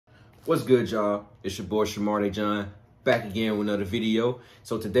What's good, y'all? It's your boy ShamarDiJohn, back again with another video.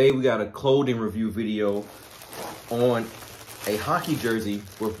 So today we got a clothing review video on a hockey jersey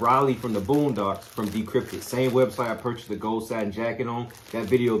with Riley from the Boondocks from Dekryptic. Same website I purchased the gold satin jacket on. That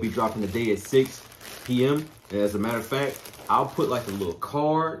video will be dropping today at 6 p.m. And as a matter of fact, I'll put like a little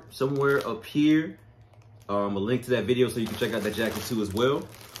card somewhere up here. A link to that video so you can check out that jacket too as well.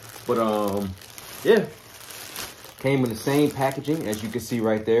 But yeah. Came in the same packaging, as you can see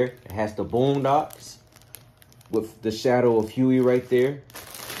right there. It has the Boondocks with the shadow of Huey right there.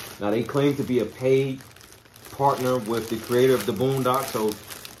 Now, they claim to be a paid partner with the creator of the Boondocks, so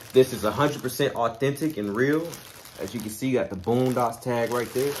this is 100% authentic and real. As you can see, got the Boondocks tag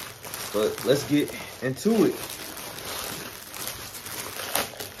right there. But let's get into it.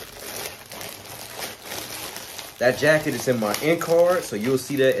 That jacket is in my end card, so you'll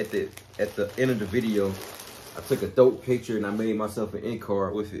see that at the end of the video. I took a dope picture and I made myself an end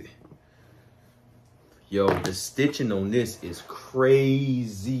card with it. Yo, the stitching on this is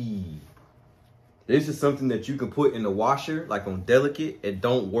crazy. This is something that you can put in the washer, like on delicate, and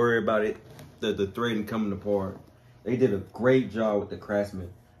don't worry about it, the threading coming apart. They did a great job with the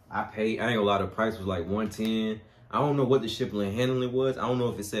craftsman. I ain't gonna lie, the price was like $110. I don't know what the shipping and handling was. I don't know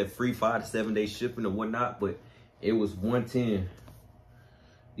if it said free 5 to 7 day shipping or whatnot, but it was $110.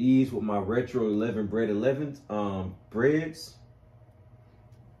 These with my retro 11 bread 11s breads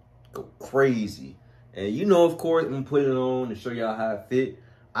go crazy. And you know, of course, I'm gonna put it on and show y'all how it fit.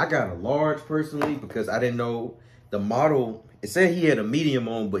 I got a large personally because I didn't know the model. It said he had a medium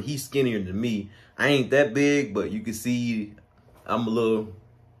on, but he's skinnier than me. I ain't that big, but you can see I'm a little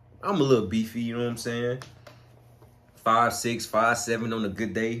beefy, you know what I'm saying? 5'6", 5'7" on a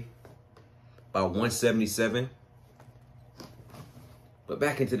good day. About 177. But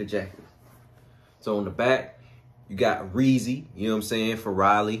back into the jacket. So on the back, you got Reezy, you know what I'm saying, for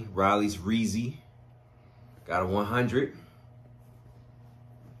Riley. Riley's Reezy. Got a 100.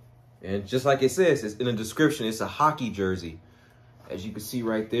 And just like it says, it's in the description, it's a hockey jersey. As you can see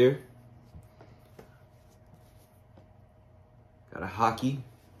right there. Got a hockey.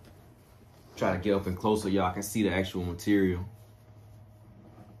 Try to get up and close so y'all can see the actual material.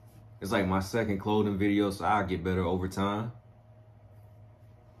 It's like my second clothing video, so I'll get better over time.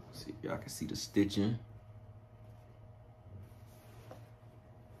 See, y'all can see the stitching.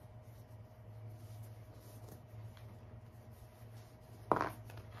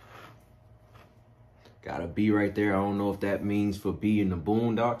 Got a B right there. I don't know if that means for B in the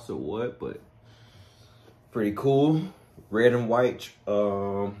Boondocks or what, but pretty cool. Red and white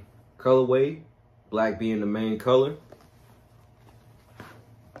colorway. Black being the main color.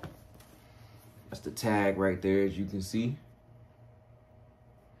 That's the tag right there, as you can see.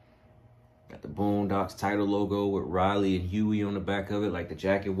 Got the Boondocks title logo with Riley and Huey on the back of it, like the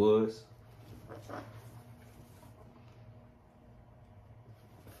jacket was.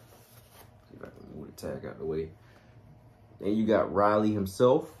 See if I can move the tag out of the way. Then you got Riley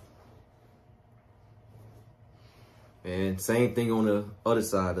himself. And same thing on the other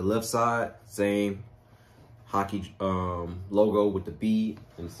side. The left side, same hockey logo with the B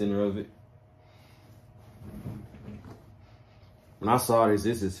in the center of it. When I saw this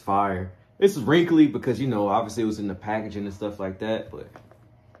is fire. It's wrinkly because, you know, obviously it was in the packaging and stuff like that, but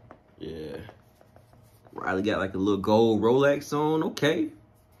yeah. Riley got like a little gold Rolex on, okay.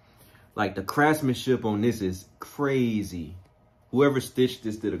 Like the craftsmanship on this is crazy. Whoever stitched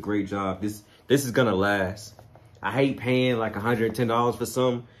this did a great job. This is gonna last. I hate paying like $110 for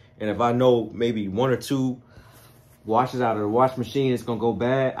something, and if I know maybe 1 or 2 washes out of the wash machine, it's gonna go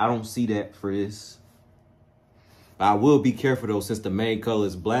bad. I don't see that for this. I will be careful though, since the main color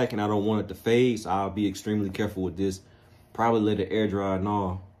is black and I don't want it to fade, so I'll be extremely careful with this. Probably let it air dry and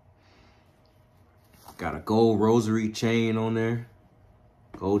all. Got a gold rosary chain on there.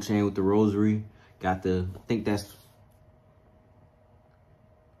 Gold chain with the rosary. Got the, I think that's,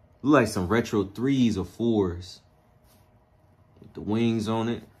 look like some retro 3s or 4s. With the wings on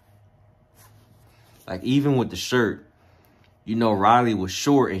it. Like even with the shirt. You know, Riley was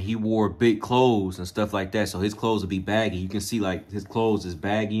short and he wore big clothes and stuff like that. So his clothes would be baggy. You can see like his clothes is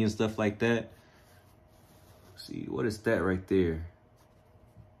baggy and stuff like that. Let's see, what is that right there?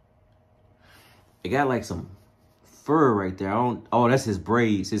 It got like some fur right there. Oh, that's his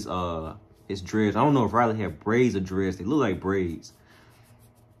braids, his dreads. I don't know if Riley had braids or dreads. They look like braids.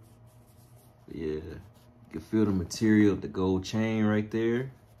 But yeah, you can feel the material of the gold chain right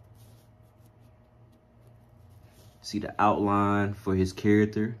there. See the outline for his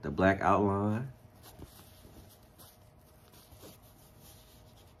character, the black outline.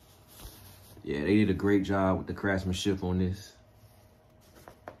 Yeah, they did a great job with the craftsmanship on this.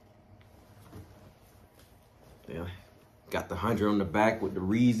 Yeah. Got the 100 on the back with the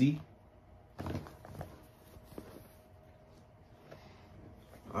Reezy.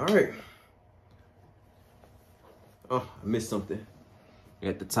 All right. Oh, I missed something.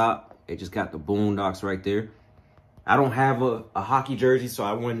 At the top, it just got the Boondocks right there. I don't have a hockey jersey, so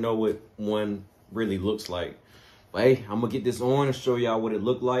I wouldn't know what one really looks like. But hey, I'm gonna get this on and show y'all what it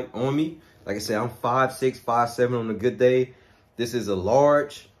looked like on me. Like I said, I'm 5'6", 5'7" on a good day. This is a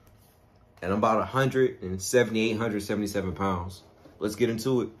large, and I'm about 178, 177 pounds. Let's get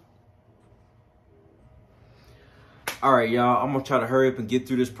into it. All right, y'all, I'm gonna try to hurry up and get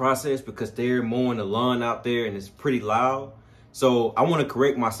through this process because they're mowing the lawn out there and it's pretty loud. So I wanna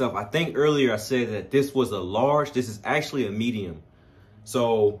correct myself. I think earlier I said that this was a large. This is actually a medium.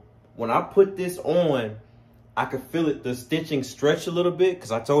 So when I put this on, I could feel it, the stitching stretch a little bit,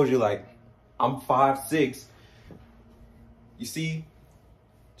 because I told you, like, I'm 5'6". You see,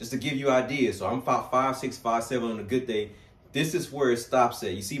 just to give you an idea. So I'm about 5'6", 5'7" on a good day. This is where it stops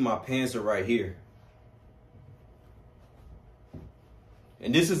at. You see my pants are right here.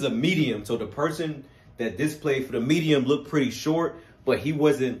 And this is a medium. So the person that this played for the medium looked pretty short, but he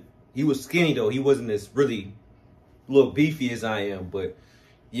was skinny though. He wasn't as really little beefy as I am. But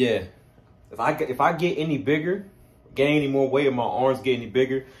yeah, if I get any bigger, gain any more weight, and my arms get any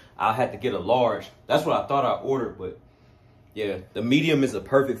bigger, I'll have to get a large. That's what I thought I ordered, but yeah, the medium is a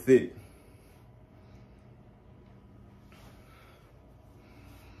perfect fit.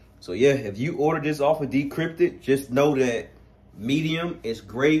 So yeah, if you order this off of Dekryptic, just know that medium is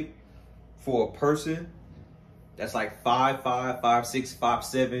great for a person that's like 5'5", 5'6",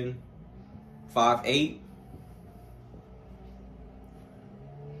 5'7", 5'8".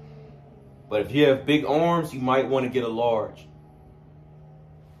 But if you have big arms, you might want to get a large.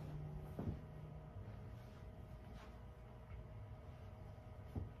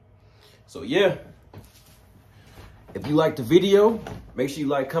 So yeah, if you liked the video, make sure you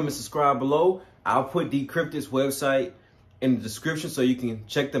like, comment, subscribe below. I'll put Dekryptic's website in the description so you can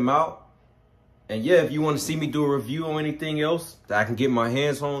check them out. And yeah, if you want to see me do a review on anything else that I can get my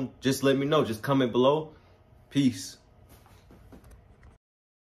hands on, just let me know. Just comment below. Peace.